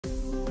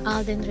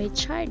Alden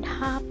Richard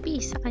happy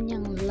sa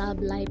kanyang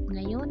love life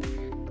ngayon?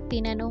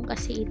 Tinanong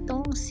kasi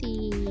itong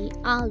si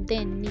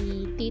Alden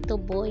ni Tito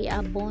Boy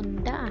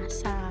Abonda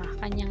sa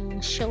kanyang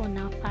show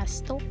na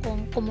Fast Talk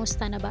kung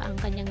kumusta na ba ang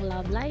kanyang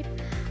love life.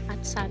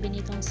 At sabi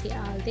nitong si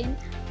Alden,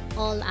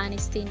 all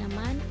honesty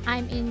naman,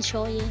 I'm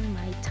enjoying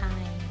my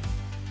time.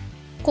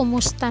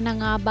 Kumusta na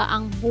nga ba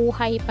ang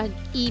buhay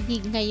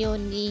pag-ibig ngayon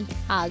ni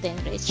Alden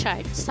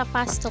Richard? Sa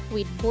Fast Talk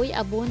with Boy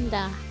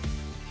Abonda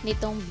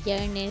nitong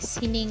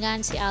Biyernes,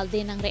 hiningan si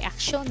Alden ng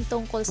reaksyon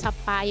tungkol sa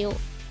payo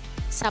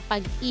sa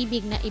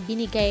pag-ibig na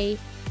ibinigay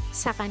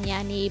sa kanya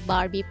ni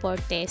Barbie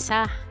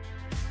Fortesa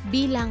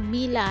bilang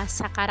Mila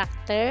sa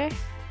karakter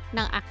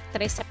ng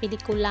aktres sa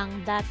pelikulang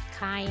That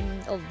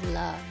Kind of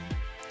Love.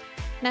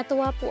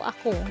 Natuwa po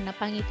ako,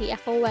 napangiti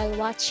ako while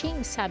watching,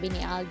 sabi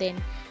ni Alden,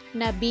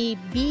 na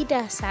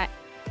bibida sa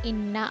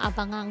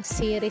inaabangang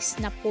series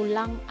na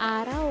Pulang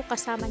Araw,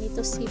 kasama nito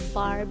si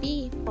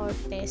Barbie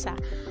Fortesa.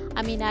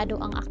 Aminado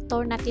ang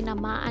aktor na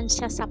tinamaan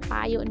siya sa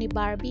payo ni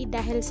Barbie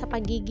dahil sa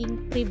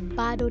pagiging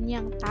pribado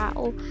niyang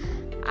tao.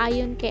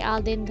 Ayon kay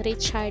Alden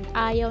Richard,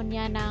 ayaw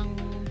niya ng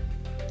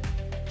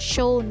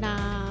show na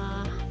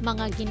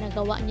mga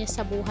ginagawa niya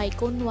sa buhay.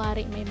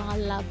 Kunwari may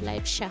mga love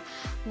life siya,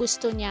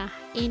 gusto niya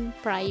in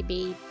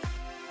private.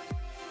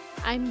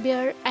 I'm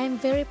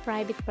very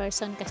private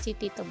person kasi,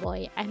 Tito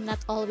Boy. I'm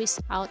not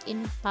always out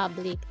in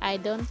public. I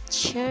don't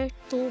share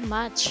too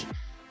much.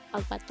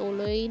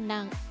 Pagpatuloy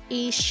ng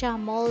Asia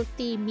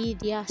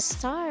multimedia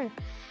star.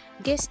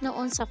 Guest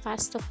noon sa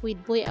Fast Talk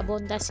with Boy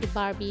Abonda si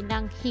Barbie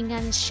nang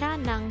hingan siya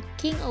ng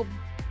King of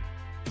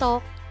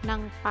Talk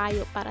ng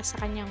payo para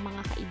sa kanyang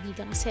mga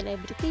kaibigang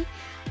celebrity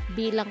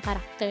bilang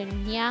karakter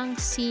niyang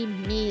si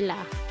Nila.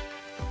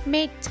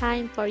 Make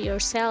time for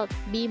yourself,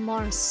 be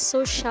more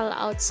social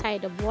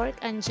outside of work,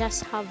 and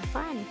just have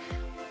fun.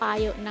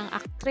 Payo ng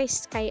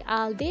aktres kay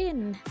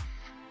Alden.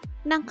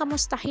 Nang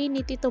kamustahin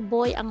ni Tito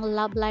Boy ang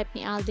love life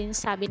ni Alden,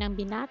 sabi ng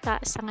binata,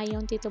 sa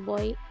ngayon Tito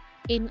Boy,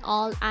 in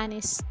all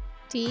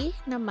honesty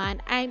naman,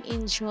 I'm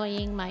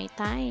enjoying my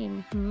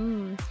time.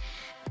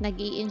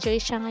 Nag-i-enjoy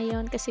siya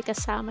ngayon kasi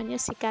kasama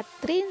niya si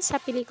Kathryn sa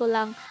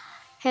pelikulang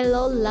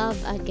Hello Love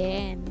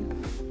Again.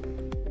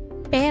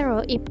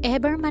 Pero if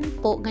ever man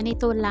po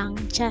ganito lang,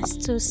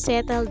 just to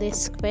settle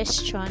this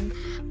question,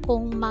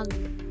 kung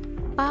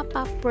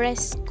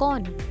magpapa-press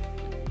con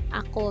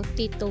ako,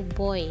 Tito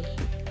Boy,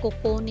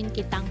 kukunin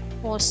kitang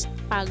host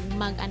pag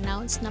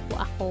mag-announce na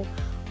po ako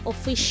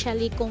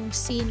officially kung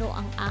sino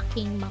ang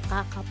aking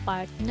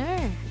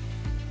makakapartner.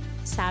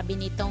 Sabi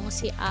nitong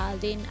si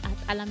Alden. At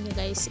alam nyo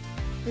guys,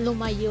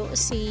 lumayo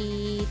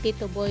si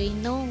Tito Boy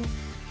nung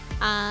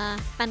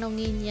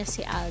tanungin niya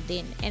si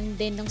Alden, and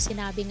then nung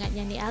sinabi nga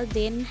niya ni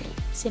Alden,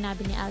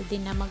 sinabi ni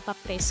Alden na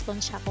magpa-press con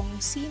siya kung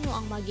sino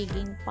ang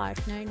magiging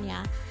partner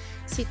niya,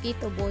 si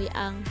Tito Boy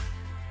ang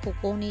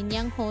kukunin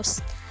niyang host.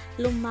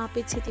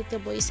 Lumapit si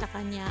Tito Boy sa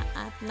kanya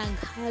at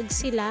nag-hug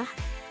sila,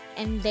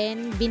 and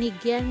then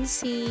binigyan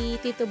si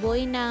Tito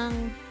Boy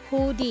ng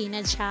hoodie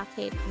na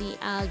jacket ni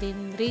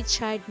Alden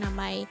Richard na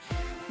may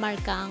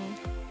markang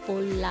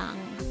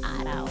Pulang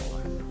Araw.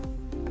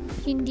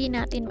 Hindi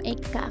natin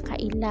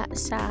maikakaila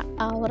sa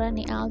aura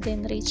ni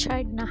Alden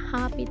Richard na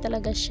happy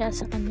talaga siya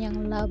sa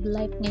kanyang love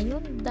life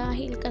ngayon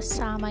dahil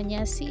kasama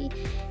niya si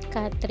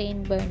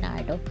Kathryn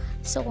Bernardo.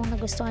 So kung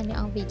nagustuhan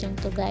niyo ang video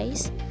to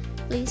guys,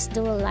 please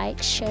do like,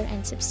 share,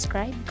 and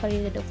subscribe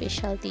Karilad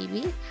Official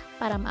TV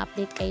para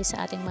ma-update kayo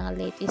sa ating mga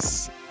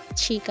latest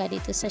chika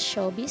dito sa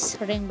showbiz.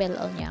 Ring bell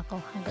all niya ako.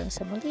 Hanggang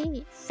sa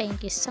muli.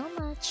 Thank you so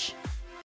much.